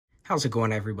How's it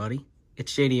going, everybody?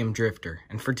 It's JDM Drifter,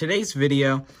 and for today's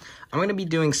video, I'm going to be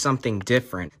doing something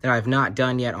different that I've not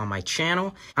done yet on my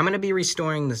channel. I'm going to be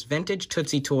restoring this vintage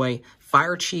TootsieToy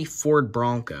Fire Chief Ford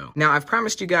Bronco. Now, I've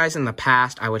promised you guys in the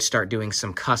past I would start doing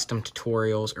some custom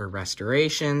tutorials or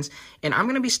restorations, and I'm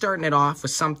going to be starting it off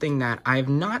with something that I've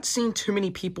not seen too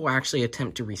many people actually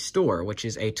attempt to restore, which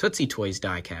is a TootsieToys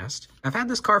diecast. I've had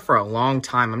this car for a long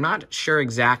time. I'm not sure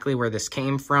exactly where this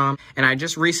came from, and I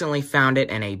just recently found it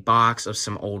in a box of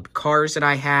some old cars that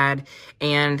I had,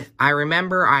 and I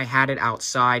remember I had it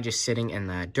outside just sitting in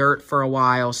the dirt for a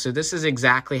while, so this is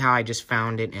exactly how I just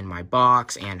found it in my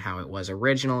box and how it was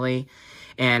originally.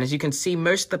 And as you can see,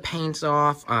 most of the paint's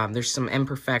off. There's some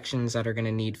imperfections that are going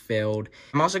to need filled.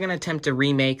 I'm also going to attempt to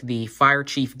remake the Fire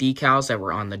Chief decals that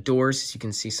were on the doors, as you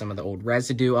can see some of the old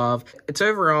residue of. It's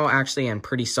overall actually in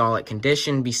pretty solid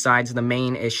condition, besides the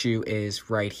main issue is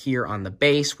right here on the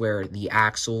base where the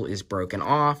axle is broken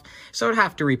off. So I'd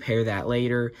have to repair that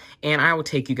later, and I will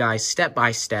take you guys step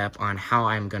by step on how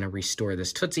I'm going to restore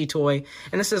this TootsieToy.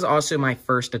 And this is also my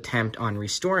first attempt on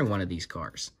restoring one of these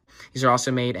cars. These are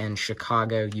also made in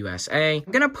Chicago, USA.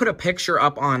 I'm going to put a picture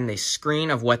up on the screen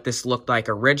of what this looked like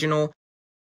original.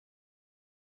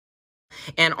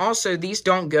 And also, these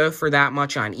don't go for that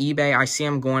much on eBay. I see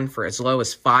them going for as low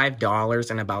as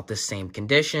 $5 in about the same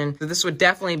condition. So this would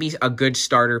definitely be a good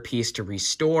starter piece to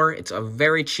restore. It's a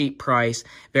very cheap price,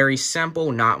 very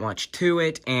simple, not much to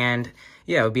it, and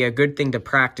yeah, it would be a good thing to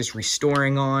practice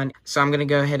restoring on. So I'm going to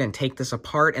go ahead and take this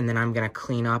apart, and then I'm going to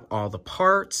clean up all the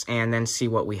parts and then see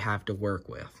what we have to work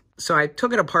with. So I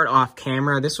took it apart off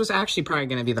camera. This was actually probably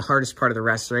going to be the hardest part of the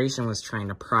restoration, was trying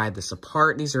to pry this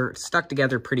apart. These are stuck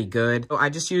together pretty good. So I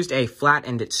just used a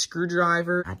flat-ended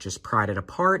screwdriver. I just pried it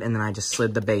apart, and then I just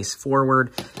slid the base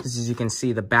forward. As you can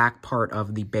see, the back part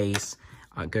of the base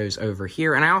goes over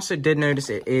here. And I also did notice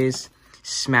it is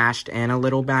smashed in a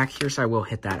little back here, so I will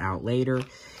hit that out later.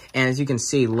 And as you can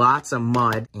see, lots of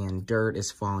mud and dirt is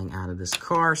falling out of this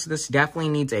car. So this definitely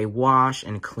needs a wash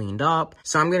and cleaned up.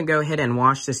 So I'm going to go ahead and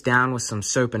wash this down with some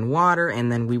soap and water,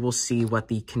 and then we will see what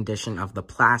the condition of the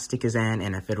plastic is in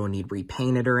and if it'll need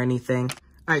repainted or anything.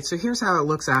 Alright, so here's how it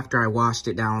looks after I washed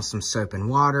it down with some soap and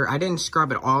water. I didn't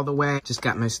scrub it all the way, just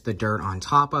got most of the dirt on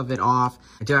top of it off.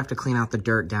 I do have to clean out the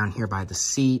dirt down here by the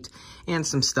seat and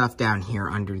some stuff down here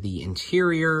under the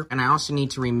interior. And I also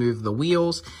need to remove the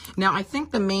wheels. Now, I think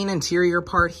the main interior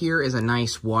part here is a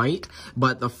nice white,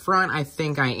 but the front, I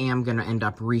think I am going to end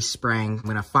up respraying. I'm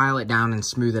going to file it down and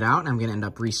smooth it out, and I'm going to end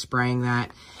up respraying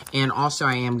that. And also,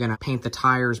 I am going to paint the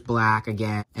tires black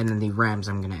again, and then the rims,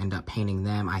 I'm going to end up painting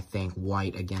them, I think,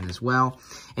 white again as well.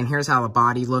 And here's how the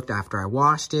body looked after I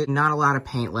washed it. Not a lot of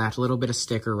paint left, a little bit of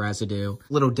sticker residue,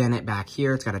 little dent back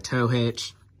here. It's got a tow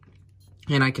hitch.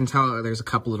 And I can tell there's a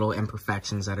couple little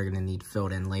imperfections that are going to need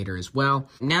filled in later as well.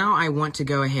 Now I want to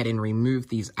go ahead and remove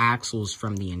these axles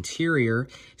from the interior.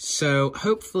 So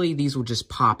hopefully these will just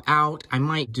pop out. I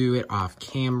might do it off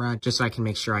camera just so I can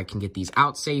make sure I can get these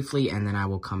out safely, and then I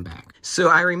will come back. So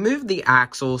I removed the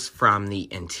axles from the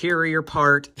interior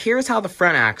part. Here's how the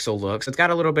front axle looks. It's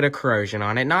got a little bit of corrosion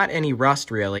on it, not any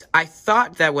rust really. I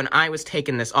thought that when I was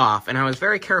taking this off, and I was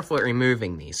very careful at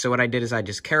removing these. So what I did is I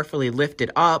just carefully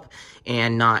lifted up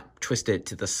and not twist it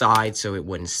to the side so it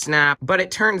wouldn't snap. But it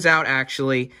turns out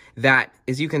actually that,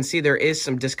 as you can see, there is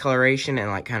some discoloration and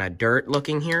like kind of dirt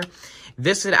looking here.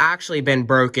 This had actually been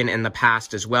broken in the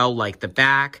past as well, like the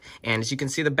back. And as you can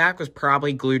see, the back was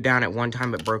probably glued down at one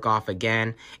time but broke off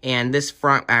again. And this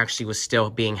front actually was still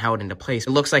being held into place.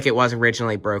 It looks like it was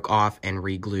originally broke off and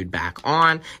re-glued back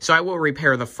on. So I will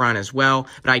repair the front as well,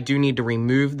 but I do need to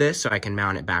remove this so I can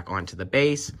mount it back onto the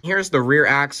base. Here's the rear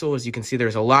axle. As you can see,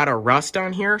 there's a lot of rust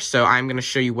on here. So I'm going to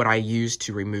show you what I used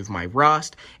to remove my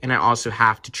rust. And I also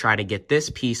have to try to get this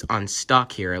piece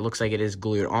unstuck here. It looks like it is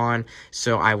glued on,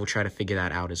 so I will try to figure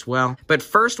that out as well. But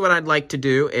first, what I'd like to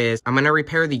do is I'm going to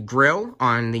repair the grill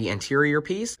on the interior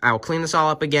piece. I will clean this all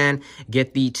up again,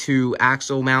 get the two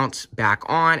axle mounts back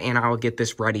on, and I will get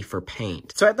this ready for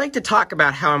paint. So I'd like to talk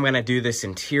about how I'm going to do this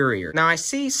interior. Now, I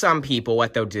see some people,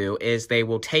 what they'll do is they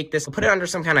will take this, put it under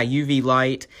some kind of UV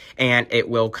light, and it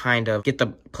will kind of get the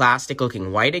plastic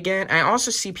looking white again. I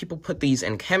also see people put these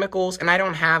in chemicals, and I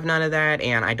don't have none of that,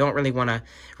 and I don't really want to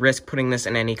risk putting this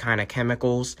in any kind of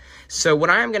chemicals. So what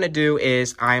I'm going to do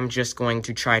is I'm just going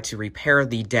to try to repair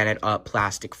the dented up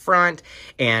plastic front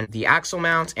and the axle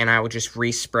mounts, and I will just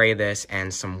respray this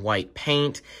and some white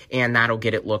paint, and that'll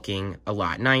get it looking a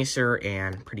lot nicer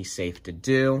and pretty safe to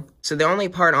do. So the only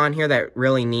part on here that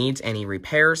really needs any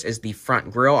repairs is the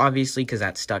front grille, obviously, because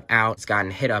that's stuck out. It's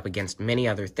gotten hit up against many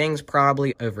other things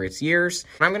probably over its years.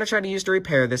 What I'm going to try to use to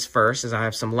repair this first is I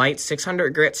have some light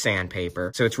 600 grit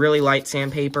sandpaper. So it's really light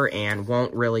sandpaper and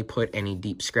won't really put any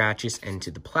deep scratches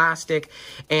into the plastic.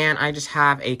 And I just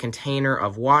have a container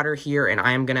of water here, and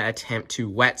I am going to attempt to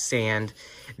wet sand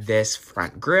this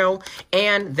front grille.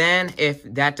 And then if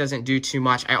that doesn't do too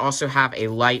much, I also have a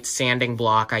light sanding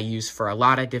block I use for a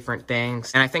lot of different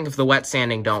things. And I think if the wet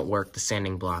sanding don't work, the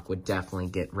sanding block would definitely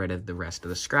get rid of the rest of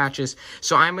the scratches.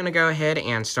 So I'm going to go ahead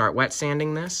and start wet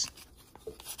sanding this.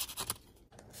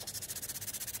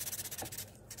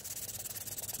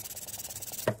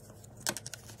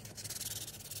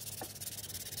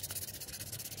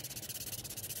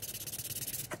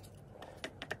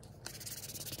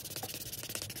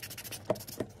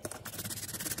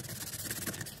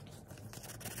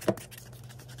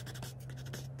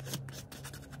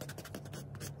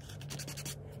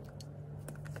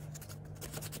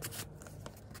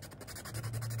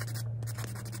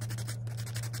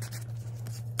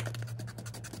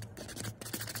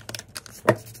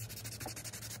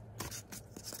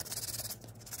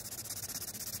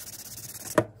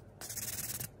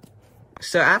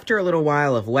 So after a little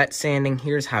while of wet sanding,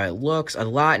 here's how it looks. A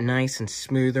lot nice and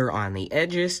smoother on the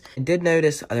edges. I did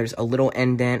notice there's a little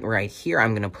indent right here.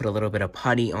 I'm going to put a little bit of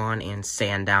putty on and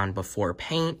sand down before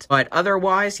paint. But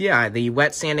otherwise, yeah, the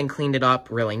wet sanding cleaned it up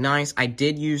really nice. I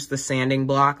did use the sanding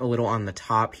block a little on the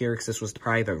top here because this was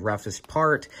probably the roughest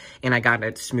part, and I got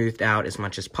it smoothed out as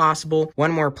much as possible.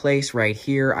 One more place right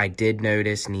here I did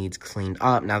notice needs cleaned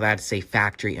up. Now that's a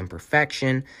factory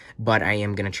imperfection, but I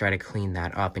am going to try to clean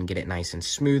that up and get it nice and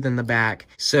smooth in the back.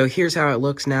 So here's how it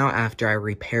looks now after I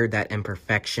repaired that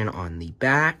imperfection on the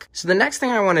back. So the next thing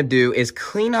I want to do is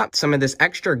clean up some of this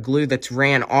extra glue that's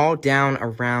ran all down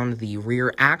around the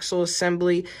rear axle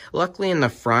assembly. Luckily in the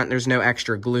front there's no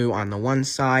extra glue on the one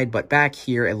side, but back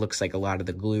here it looks like a lot of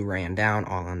the glue ran down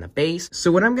all on the base.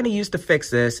 So what I'm going to use to fix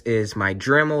this is my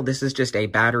Dremel. This is just a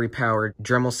battery powered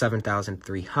Dremel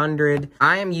 7300.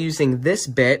 I am using this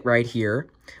bit right here,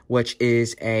 which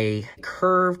is a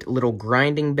curved little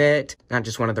grinding bit, not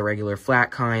just one of the regular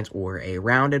flat kinds or a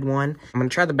rounded one. I'm going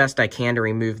to try the best I can to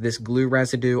remove this glue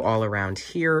residue all around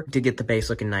here to get the base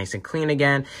looking nice and clean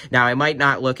again. Now, it might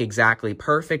not look exactly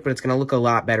perfect, but it's going to look a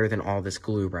lot better than all this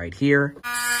glue right here.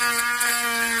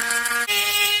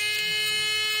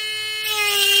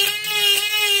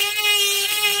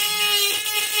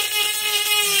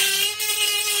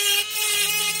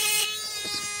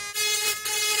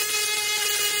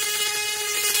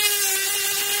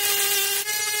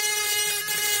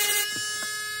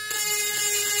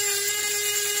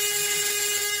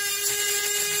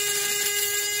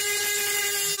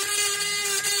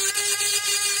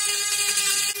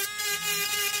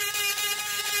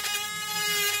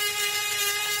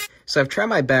 So I've tried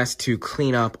my best to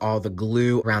clean up all the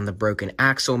glue around the broken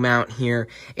axle mount here,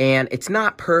 and it's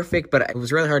not perfect, but it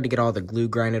was really hard to get all the glue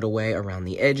grinded away around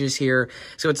the edges here.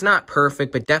 So it's not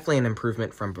perfect, but definitely an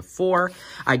improvement from before.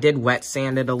 I did wet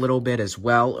sand it a little bit as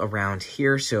well around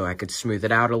here so I could smooth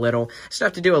it out a little. Still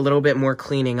have to do a little bit more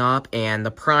cleaning up, and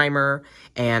the primer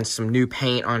and some new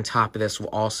paint on top of this will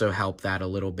also help that a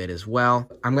little bit as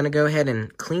well. I'm going to go ahead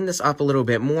and clean this up a little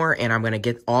bit more, and I'm going to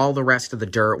get all the rest of the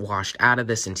dirt washed out of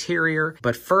this interior.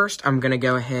 But first, I'm going to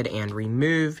go ahead and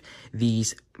remove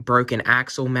these broken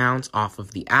axle mounts off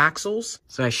of the axles.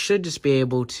 So I should just be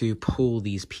able to pull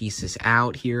these pieces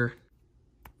out here.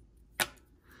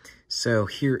 So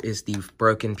here is the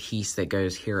broken piece that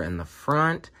goes here in the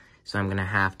front. So I'm going to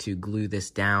have to glue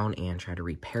this down and try to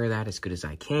repair that as good as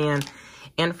I can.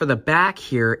 And for the back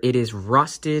here, it is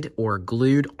rusted or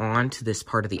glued onto this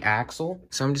part of the axle.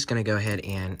 So I'm just going to go ahead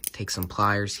and take some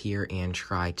pliers here and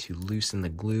try to loosen the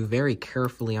glue very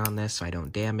carefully on this so I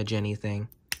don't damage anything.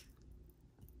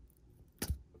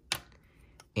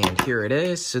 And here it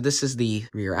is. So this is the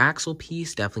rear axle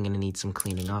piece. Definitely going to need some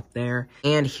cleaning up there.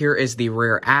 And here is the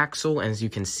rear axle. And as you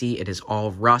can see, it is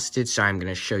all rusted. So I'm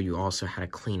going to show you also how to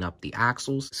clean up the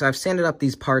axles. So I've sanded up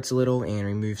these parts a little and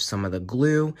removed some of the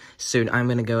glue. So I'm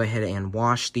going to go ahead and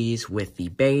wash these with the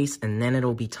base, and then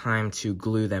it'll be time to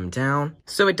glue them down.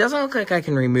 So it doesn't look like I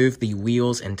can remove the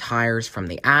wheels and tires from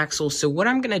the axle. So what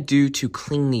I'm going to do to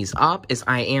clean these up is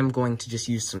I am going to just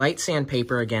use some light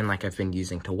sandpaper again, like I've been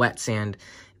using to wet sand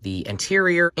the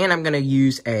interior, and I'm going to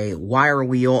use a wire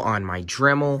wheel on my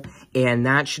Dremel, and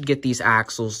that should get these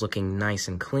axles looking nice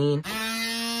and clean.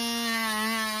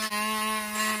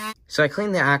 So I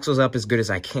cleaned the axles up as good as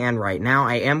I can right now.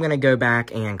 I am going to go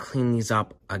back and clean these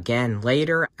up again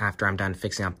later after I'm done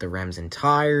fixing up the rims and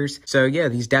tires. So yeah,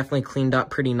 these definitely cleaned up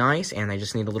pretty nice, and they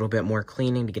just need a little bit more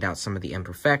cleaning to get out some of the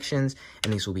imperfections,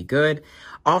 and these will be good.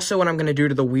 Also, what I'm going to do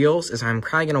to the wheels is I'm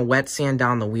probably going to wet sand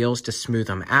down the wheels to smooth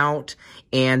them out,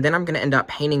 and then I'm going to end up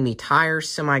painting the tires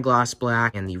semi-gloss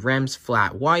black and the rims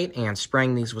flat white, and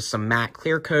spraying these with some matte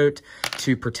clear coat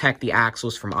to protect the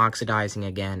axles from oxidizing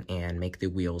again and make the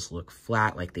wheels look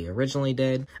flat like they originally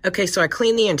did. Okay, so I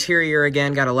cleaned the interior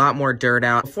again, got a lot more dirt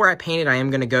out. Before I paint it, I am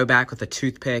going to go back with a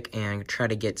toothpick and try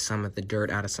to get some of the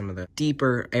dirt out of some of the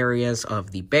deeper areas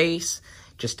of the base,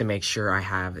 just to make sure I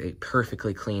have a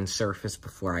perfectly clean surface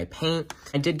before I paint.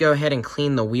 I did go ahead and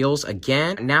clean the wheels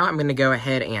again. Now I'm going to go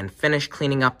ahead and finish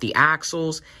cleaning up the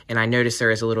axles, and I notice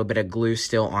there is a little bit of glue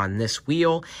still on this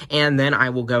wheel, and then I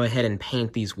will go ahead and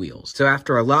paint these wheels. So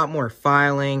after a lot more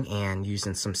filing and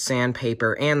using some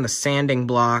sandpaper and the sanding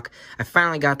block, I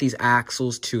finally got these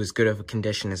axles to as good of a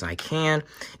condition as I can.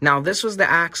 Now this was the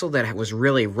axle that was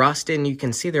really rusted, and you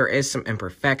can see there is some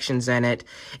imperfections in it,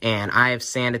 and I have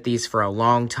sanded these for a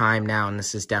long time now, and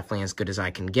this is definitely as good as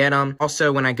I can get them.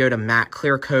 Also, when I go to matte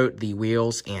clear coat the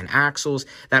wheels and axles,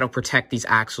 that'll protect these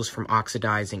axles from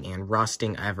oxidizing and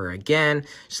rusting ever again,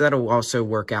 so that'll also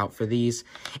work out for these.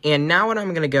 And now what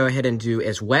I'm going to go ahead and do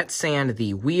is wet sand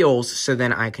the wheels, so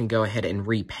then I can go ahead and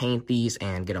repaint these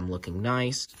and get them looking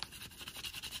nice.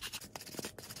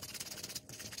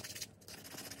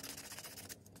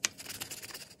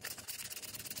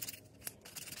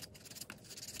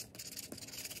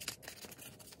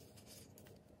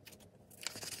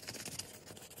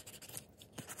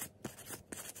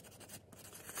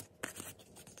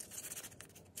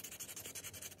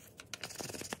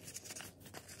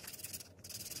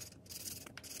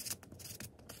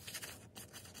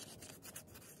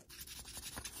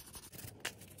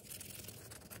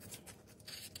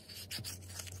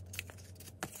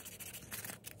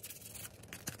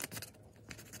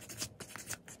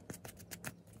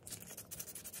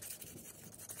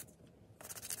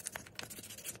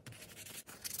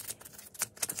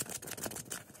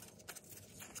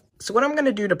 So what I'm going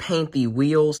to do to paint the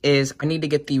wheels is I need to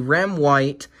get the rim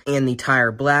white and the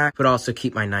tire black, but also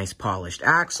keep my nice polished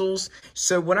axles.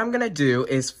 So what I'm going to do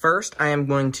is first I am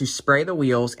going to spray the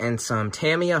wheels in some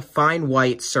Tamiya Fine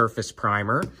White Surface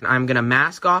Primer. I'm going to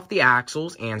mask off the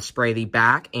axles and spray the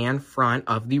back and front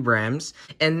of the rims.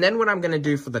 And then what I'm going to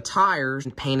do for the tires,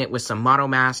 paint it with some Moto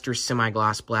Master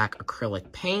Semi-Gloss Black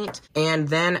acrylic paint. And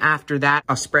then after that,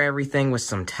 I'll spray everything with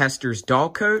some Testors Dull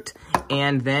Coat.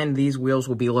 And then these wheels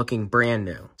will be looking brand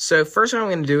new. So first what I'm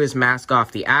going to do is mask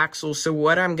off the axles. So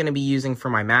what I'm going to be using for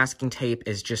my masking tape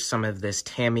is just some of this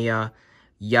Tamiya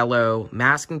yellow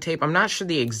masking tape. I'm not sure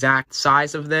the exact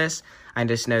size of this. I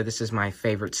just know this is my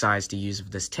favorite size to use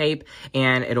of this tape,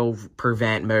 and it'll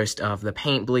prevent most of the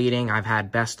paint bleeding. I've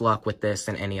had best luck with this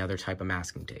than any other type of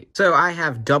masking tape. So I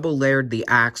have double layered the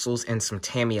axles in some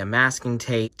Tamiya masking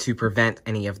tape to prevent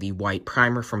any of the white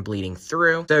primer from bleeding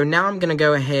through. So now I'm going to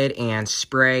go ahead and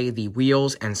spray the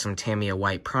wheels and some Tamiya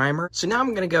white primer. So now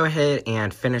I'm going to go ahead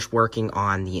and finish working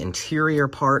on the interior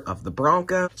part of the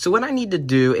Bronco. So what I need to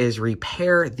do is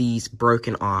repair these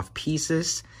broken off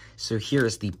pieces. So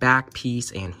here's the back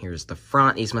piece and here's the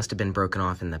front. These must have been broken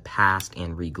off in the past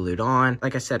and re-glued on.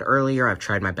 Like I said earlier, I've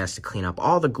tried my best to clean up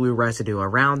all the glue residue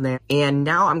around there. And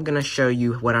now I'm going to show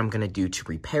you what I'm going to do to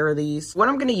repair these. What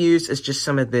I'm going to use is just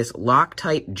some of this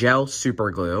Loctite gel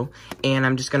super glue. And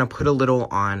I'm just going to put a little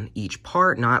on each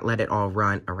part, not let it all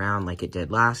run around like it did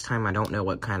last time. I don't know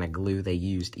what kind of glue they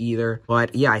used either.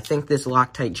 But yeah, I think this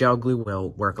Loctite gel glue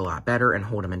will work a lot better and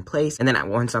hold them in place. And then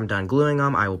once I'm done gluing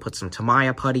them, I will put some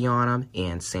Tamiya putty on them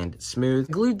and sand it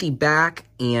smooth. Glued the back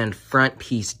and front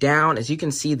piece down. As you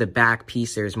can see, the back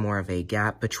piece, there's more of a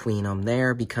gap between them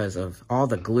there because of all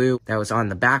the glue that was on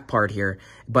the back part here.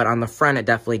 But on the front, it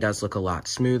definitely does look a lot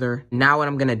smoother. Now what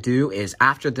I'm going to do is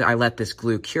after I let this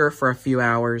glue cure for a few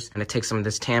hours, I'm going to take some of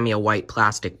this Tamiya white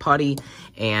plastic putty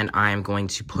and I'm going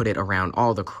to put it around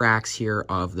all the cracks here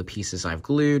of the pieces I've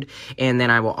glued. And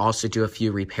then I will also do a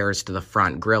few repairs to the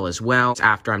front grille as well.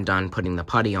 After I'm done putting the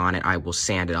putty on it, I will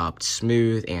sand it up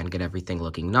smooth and get everything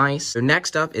looking nice. So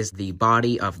next up is the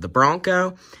body of the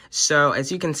Bronco. So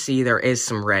as you can see, there is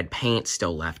some red paint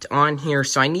still left on here.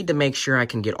 So I need to make sure I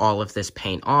can get all of this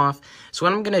paint off. So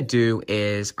what I'm going to do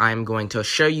is I'm going to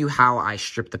show you how I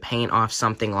strip the paint off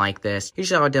something like this.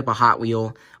 Usually I'll dip a Hot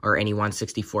Wheel or any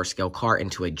 1/64 scale car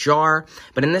into a jar.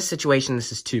 But in this situation,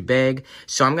 this is too big.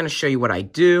 So I'm going to show you what I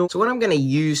do. So what I'm going to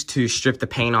use to strip the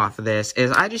paint off of this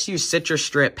is I just use Citrus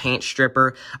Strip Paint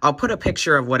Stripper. I'll put a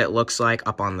picture of what it looks like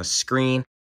up on the screen.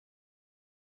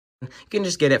 You can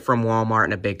just get it from Walmart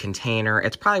in a big container.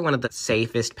 It's probably one of the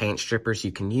safest paint strippers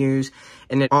you can use,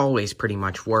 and it always pretty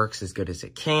much works as good as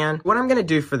it can. What I'm gonna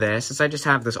do for this is I just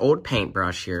have this old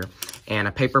paintbrush here and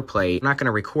a paper plate. I'm not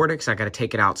gonna record it because I gotta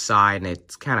take it outside and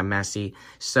it's kind of messy.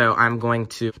 So I'm going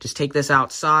to just take this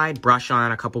outside, brush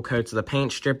on a couple coats of the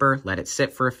paint stripper, let it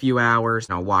sit for a few hours,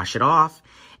 and I'll wash it off.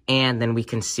 And then we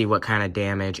can see what kind of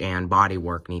damage and body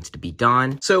work needs to be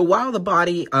done. So while the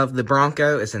body of the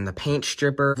Bronco is in the paint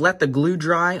stripper, let the glue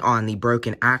dry on the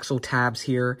broken axle tabs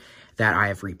here that I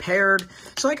have repaired.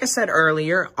 So like I said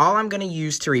earlier, all I'm going to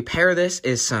use to repair this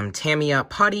is some Tamiya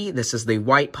putty. This is the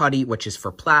white putty, which is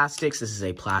for plastics. This is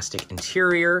a plastic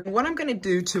interior. What I'm going to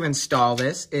do to install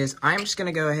this is I'm just going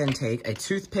to go ahead and take a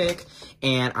toothpick,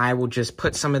 and I will just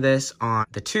put some of this on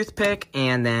the toothpick,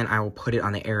 and then I will put it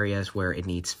on the areas where it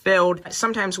needs filled.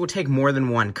 Sometimes we'll take more than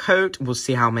one coat. We'll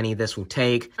see how many this will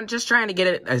take. I'm just trying to get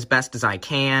it as best as I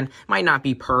can. Might not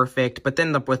be perfect, but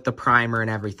then with the primer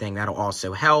and everything, that'll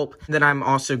also help. Then I'm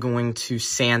also going to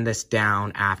sand this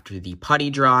down after the putty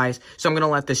dries. So I'm going to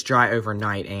let this dry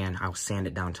overnight and I'll sand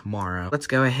it down tomorrow. Let's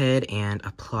go ahead and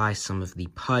apply some of the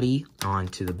putty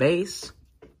onto the base.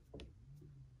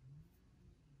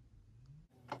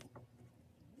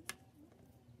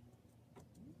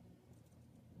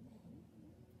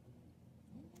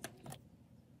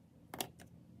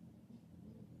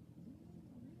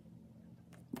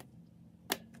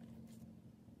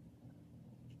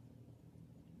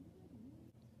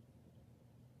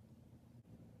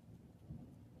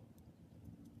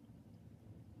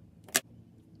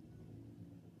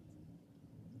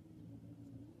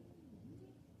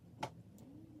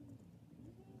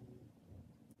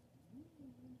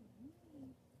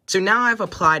 So now I've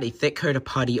applied a thick coat of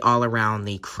putty all around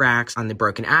the cracks on the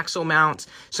broken axle mounts.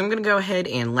 So I'm going to go ahead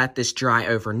and let this dry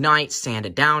overnight, sand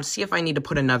it down, see if I need to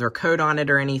put another coat on it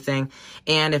or anything.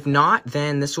 And if not,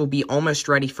 then this will be almost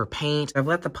ready for paint. I've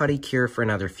let the putty cure for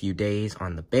another few days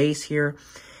on the base here.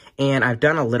 And I've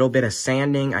done a little bit of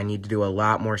sanding. I need to do a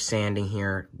lot more sanding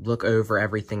here. Look over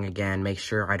everything again. Make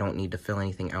sure I don't need to fill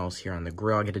anything else here on the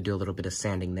grill. I get to do a little bit of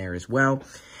sanding there as well.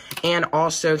 And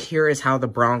also here is how the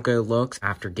Bronco looks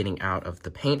after getting out of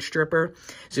the paint stripper.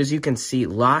 So as you can see,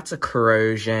 lots of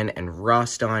corrosion and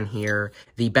rust on here.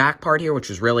 The back part here, which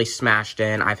was really smashed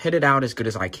in, I've hit it out as good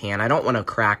as I can. I don't want to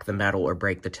crack the metal or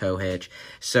break the tow hitch.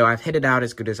 So I've hit it out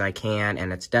as good as I can,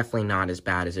 and it's definitely not as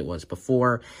bad as it was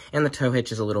before. And the tow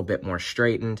hitch is a little bit more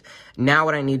straightened. Now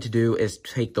what I need to do is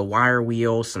take the wire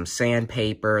wheel, some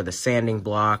sandpaper, the sanding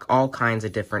block, all kinds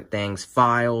of different things,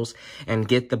 files, and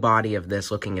get the body of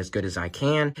this looking as good as I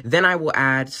can. Then I will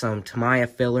add some Tamiya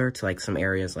filler to like some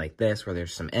areas like this where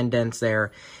there's some indents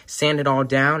there, sand it all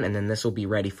down, and then this will be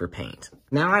ready for paint.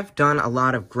 Now I've done a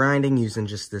lot of grinding using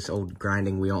just this old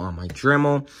grinding wheel on my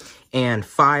Dremel, and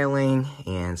filing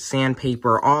and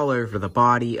sandpaper all over the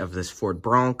body of this Ford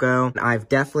Bronco. I've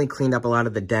definitely cleaned up a lot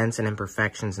of the dents and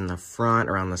imperfections in the front,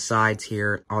 around the sides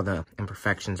here, all the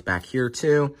imperfections back here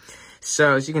too.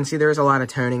 So as you can see, there's a lot of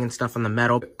toning and stuff on the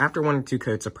metal. After 1 or 2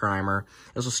 coats of primer,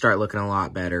 this will start looking a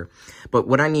lot better. But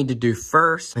what I need to do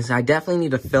first is I definitely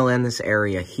need to fill in this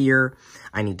area here.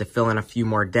 I need to fill in a few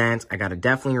more dents. I got to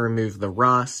definitely remove the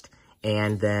rust,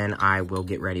 and then I will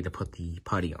get ready to put the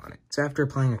putty on it. So after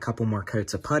applying a couple more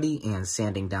coats of putty and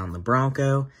sanding down the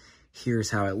Bronco, here's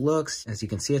how it looks. As you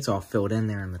can see, it's all filled in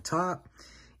there on the top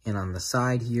and on the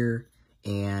side here.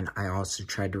 And I also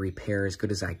tried to repair as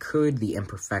good as I could the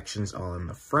imperfections all in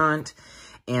the front.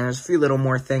 And there's a few little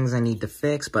more things I need to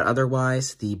fix, but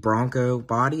otherwise the Bronco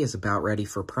body is about ready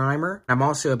for primer. I'm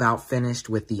also about finished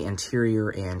with the interior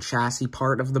and chassis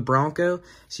part of the Bronco.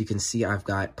 So you can see I've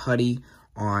got putty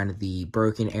on the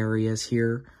broken areas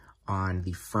here on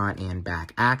the front and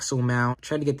back axle mount.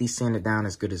 Tried to get these sanded down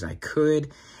as good as I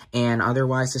could. And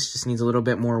otherwise, this just needs a little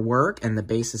bit more work, and the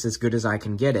base is as good as I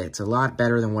can get it. It's a lot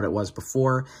better than what it was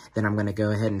before. Then I'm going to go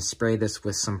ahead and spray this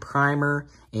with some primer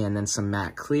and then some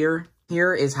matte clear.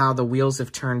 Here is how the wheels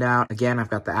have turned out. Again, I've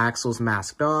got the axles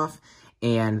masked off,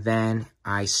 and then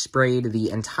I sprayed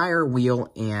the entire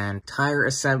wheel and tire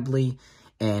assembly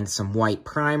and some white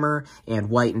primer and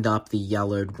whitened up the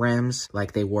yellowed rims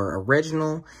like they were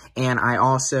original. And I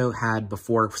also had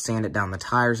before sanded down the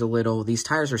tires a little. These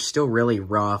tires are still really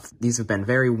rough. These have been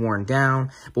very worn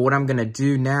down. But what I'm going to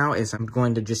do now is I'm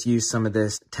going to just use some of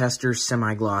this Tester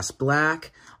Semi-Gloss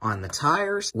Black on the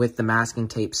tires with the masking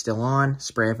tape still on,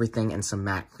 spray everything in some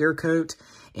matte clear coat,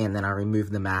 and then I remove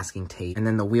the masking tape. And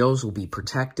then the wheels will be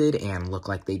protected and look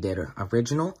like they did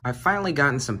original. I've finally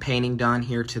gotten some painting done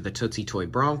here to the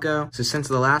TootsieToy Bronco. So since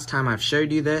the last time I've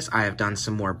showed you this, I have done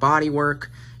some more body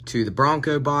work to the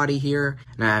Bronco body here,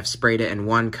 and I've sprayed it in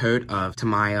one coat of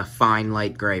Tamiya Fine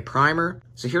Light Gray Primer.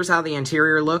 So here's how the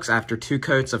interior looks after 2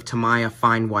 coats of Tamiya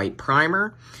Fine White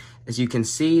Primer. As you can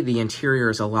see, the interior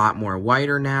is a lot more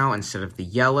whiter now instead of the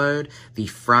yellowed. The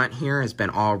front here has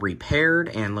been all repaired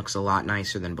and looks a lot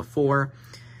nicer than before.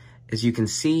 As you can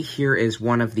see, here is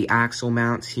one of the axle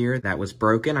mounts here that was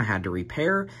broken. I had to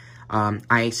repair.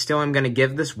 I still am going to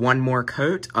give this one more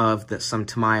coat of some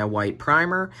Tamiya White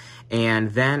Primer,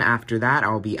 and then after that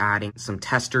I'll be adding some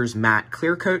Testors Matte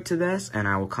Clear Coat to this, and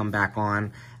I will come back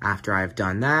on after I've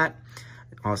done that.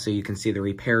 Also, you can see the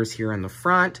repairs here in the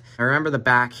front. I remember the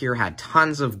back here had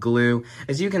tons of glue.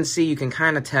 As you can see, you can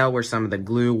kind of tell where some of the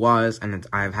glue was, and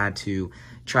I've had to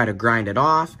try to grind it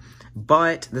off.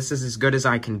 But this is as good as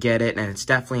I can get it, and it's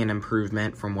definitely an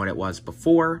improvement from what it was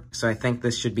before. So I think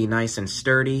this should be nice and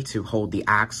sturdy to hold the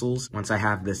axles once I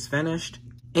have this finished.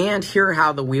 And here are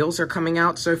how the wheels are coming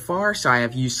out so far. So I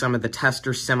have used some of the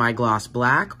Tester Semi-Gloss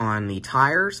Black on the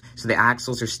tires. So the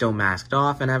axles are still masked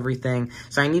off and everything.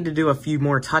 So I need to do a few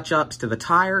more touch-ups to the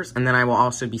tires. And then I will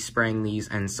also be spraying these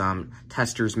in some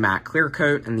Testors Matte Clear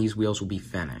Coat. And these wheels will be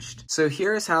finished. So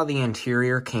here's how the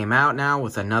interior came out now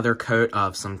with another coat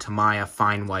of some Tamiya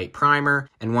Fine White Primer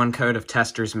and 1 coat of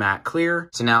Testors Matte Clear.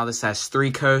 So now this has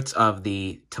 3 coats of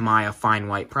the Tamiya Fine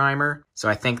White Primer. So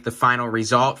I think the final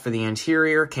result for the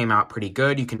interior came out pretty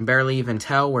good. You can barely even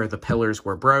tell where the pillars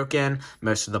were broken.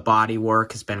 Most of the body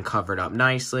work has been covered up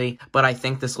nicely, but I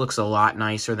think this looks a lot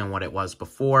nicer than what it was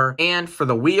before. And for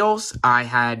the wheels, I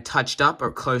had touched up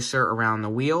or closer around the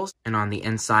wheels and on the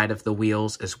inside of the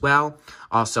wheels as well.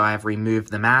 Also, I have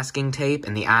removed the masking tape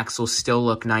and the axles still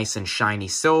look nice and shiny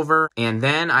silver. And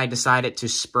then I decided to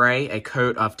spray a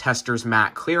coat of Testors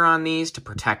Matte Clear on these to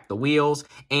protect the wheels,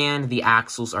 and the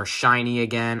axles are shiny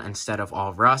again instead of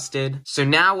all rusted. So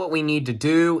now what we need to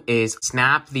do is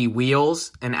snap the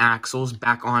wheels and axles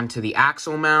back onto the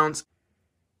axle mounts.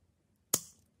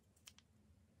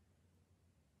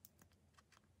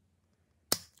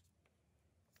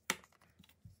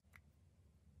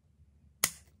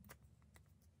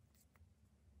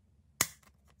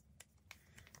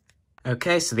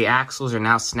 Okay, so the axles are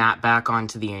now snapped back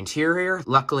onto the interior.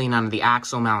 Luckily, none of the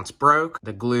axle mounts broke.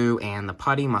 The glue and the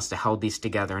putty must have held these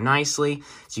together nicely.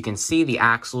 So you can see the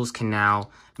axles can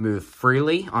now move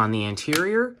freely on the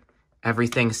interior.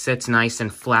 Everything sits nice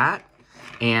and flat,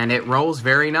 and it rolls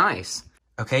very nice.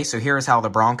 Okay, so here is how the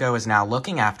Bronco is now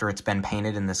looking after it's been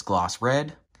painted in this gloss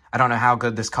red. I don't know how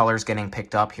good this color is getting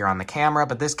picked up here on the camera,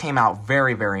 but this came out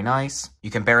very, very nice. You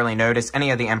can barely notice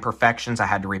any of the imperfections I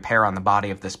had to repair on the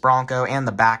body of this Bronco, and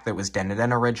the back that was dented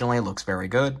in originally looks very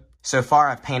good. So far,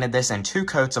 I've painted this in 2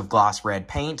 coats of gloss red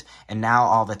paint, and now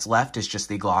all that's left is just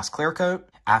the gloss clear coat.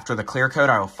 After the clear coat,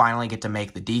 I will finally get to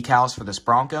make the decals for this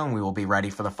Bronco, and we will be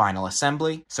ready for the final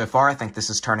assembly. So far, I think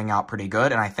this is turning out pretty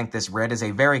good, and I think this red is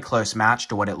a very close match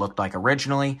to what it looked like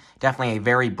originally. Definitely a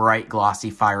very bright,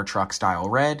 glossy fire truck style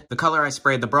red. The color I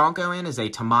sprayed the Bronco in is a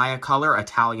Tamiya color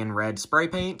Italian red spray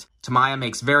paint. Tamiya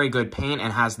makes very good paint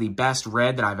and has the best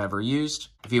red that I've ever used.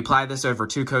 If you apply this over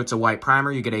 2 coats of white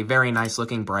primer, you get a very nice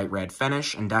looking bright red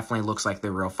finish, and definitely looks like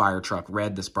the real fire truck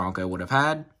red this Bronco would have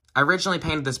had. I originally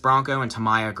painted this Bronco in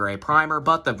Tamiya gray primer,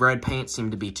 but the red paint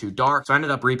seemed to be too dark, so I ended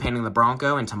up repainting the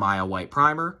Bronco in Tamiya white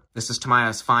primer. This is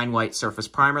Tamiya's fine white surface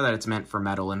primer that it's meant for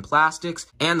metal and plastics.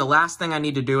 And the last thing I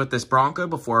need to do with this Bronco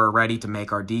before we're ready to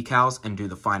make our decals and do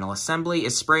the final assembly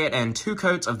is spray it in 2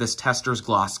 coats of this Testors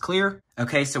Gloss Clear.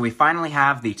 Okay, so we finally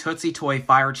have the TootsieToy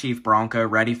Fire Chief Bronco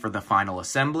ready for the final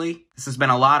assembly. This has been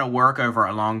a lot of work over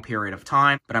a long period of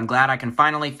time, but I'm glad I can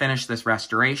finally finish this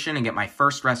restoration and get my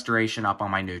first restoration up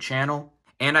on my new channel.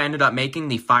 And I ended up making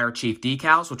the Fire Chief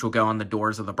decals, which will go on the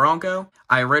doors of the Bronco.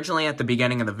 I originally, at the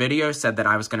beginning of the video, said that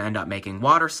I was going to end up making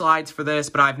water slides for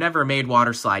this, but I've never made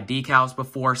water slide decals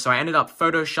before, so I ended up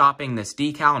photoshopping this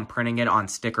decal and printing it on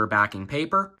sticker backing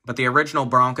paper. But the original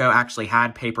Bronco actually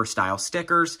had paper-style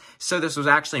stickers, so this was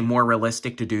actually more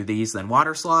realistic to do these than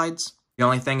water slides. The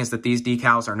only thing is that these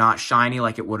decals are not shiny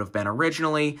like it would have been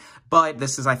originally, but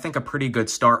this is, I think, a pretty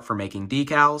good start for making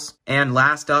decals. And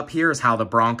last up here is how the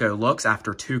Bronco looks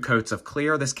after 2 coats of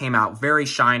clear. This came out very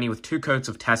shiny with 2 coats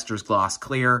of Testors Gloss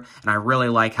Clear, and I really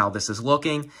like how this is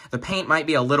looking. The paint might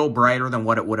be a little brighter than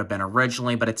what it would have been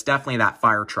originally, but it's definitely that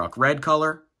fire truck red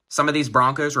color. Some of these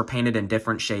Broncos were painted in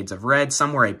different shades of red.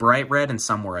 Some were a bright red and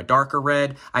some were a darker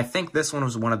red. I think this one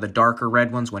was one of the darker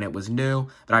red ones when it was new,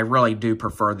 but I really do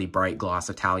prefer the bright gloss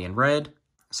Italian red.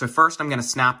 So first I'm going to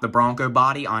snap the Bronco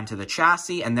body onto the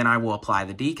chassis, and then I will apply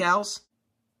the decals.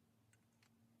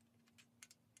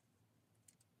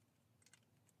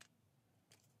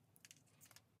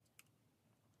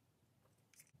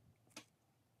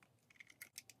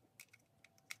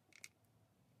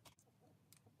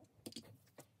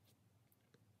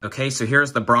 Okay, so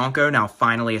here's the Bronco now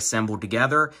finally assembled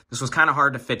together. This was kind of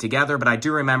hard to fit together, but I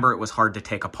do remember it was hard to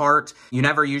take apart. You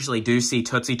never usually do see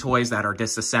Tootsie Toys that are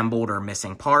disassembled or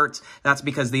missing parts. That's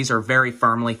because these are very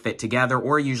firmly fit together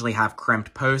or usually have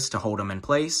crimped posts to hold them in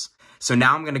place. So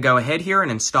now I'm going to go ahead here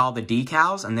and install the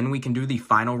decals, and then we can do the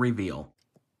final reveal.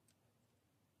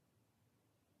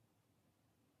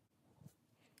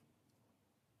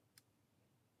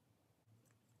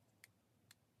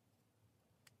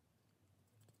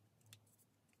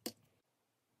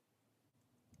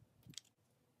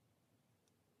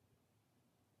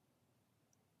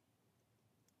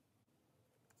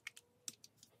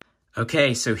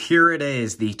 Okay, so here it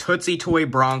is, the Tootsie Toy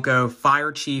Bronco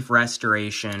Fire Chief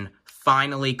Restoration,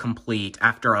 finally complete.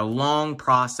 After a long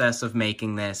process of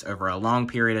making this over a long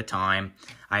period of time,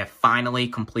 I have finally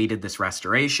completed this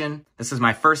restoration. This is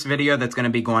my first video that's going to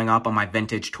be going up on my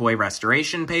vintage toy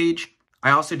restoration page.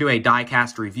 I also do a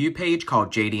die-cast review page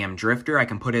called JDM Drifter. I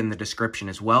can put it in the description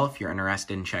as well if you're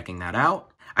interested in checking that out.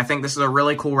 I think this is a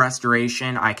really cool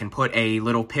restoration. I can put a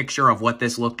little picture of what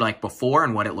this looked like before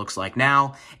and what it looks like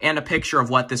now, and a picture of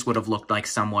what this would have looked like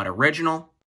somewhat original.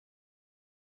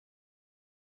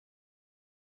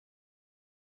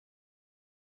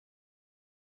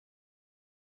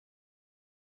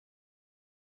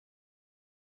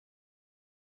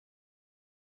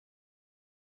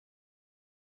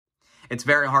 It's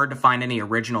very hard to find any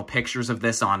original pictures of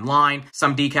this online.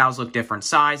 Some decals look different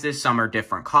sizes, some are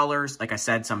different colors. Like I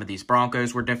said, some of these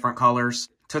Broncos were different colors.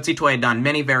 Tootsie Toy had done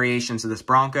many variations of this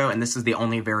Bronco, and this is the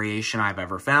only variation I've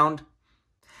ever found.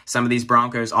 Some of these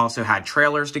Broncos also had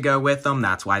trailers to go with them.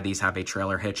 That's why these have a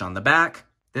trailer hitch on the back.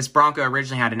 This Bronco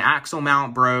originally had an axle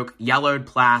mount broke, yellowed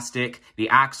plastic. The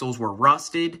axles were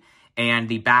rusted, and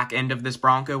the back end of this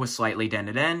Bronco was slightly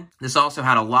dented in. This also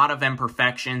had a lot of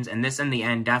imperfections, and this in the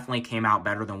end definitely came out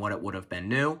better than what it would have been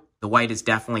new. The white is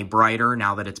definitely brighter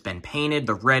now that it's been painted.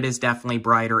 The red is definitely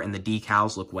brighter, and the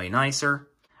decals look way nicer.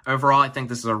 Overall, I think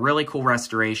this is a really cool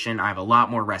restoration. I have a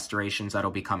lot more restorations that'll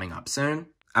be coming up soon.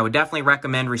 I would definitely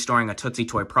recommend restoring a Tootsie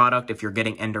Toy product if you're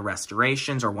getting into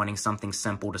restorations or wanting something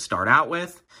simple to start out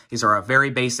with. These are a very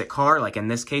basic car. Like in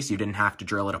this case, you didn't have to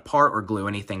drill it apart or glue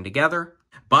anything together.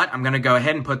 But I'm going to go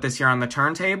ahead and put this here on the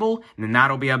turntable, and then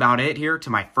that'll be about it here to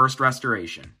my first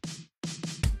restoration.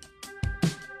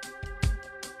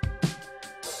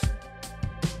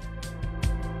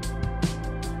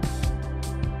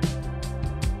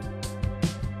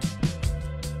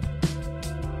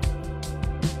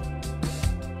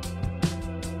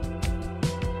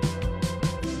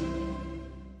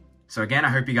 So again, I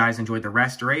hope you guys enjoyed the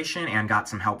restoration and got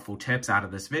some helpful tips out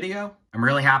of this video. I'm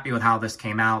really happy with how this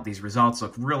came out. These results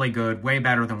look really good, way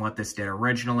better than what this did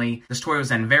originally. This toy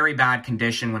was in very bad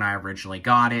condition when I originally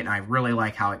got it, and I really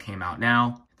like how it came out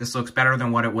now. This looks better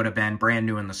than what it would have been brand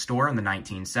new in the store in the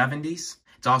 1970s.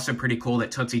 It's also pretty cool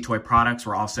that Tootsie Toy products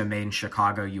were also made in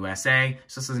Chicago, USA.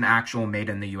 So this is an actual made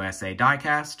in the USA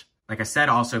diecast. Like I said,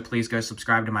 also please go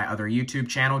subscribe to my other YouTube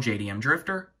channel, JDM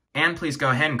Drifter. And please go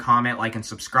ahead and comment, like, and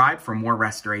subscribe for more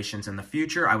restorations in the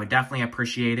future. I would definitely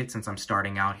appreciate it since I'm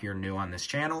starting out here new on this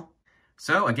channel.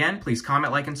 So again, please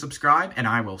comment, like, and subscribe, and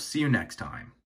I will see you next time.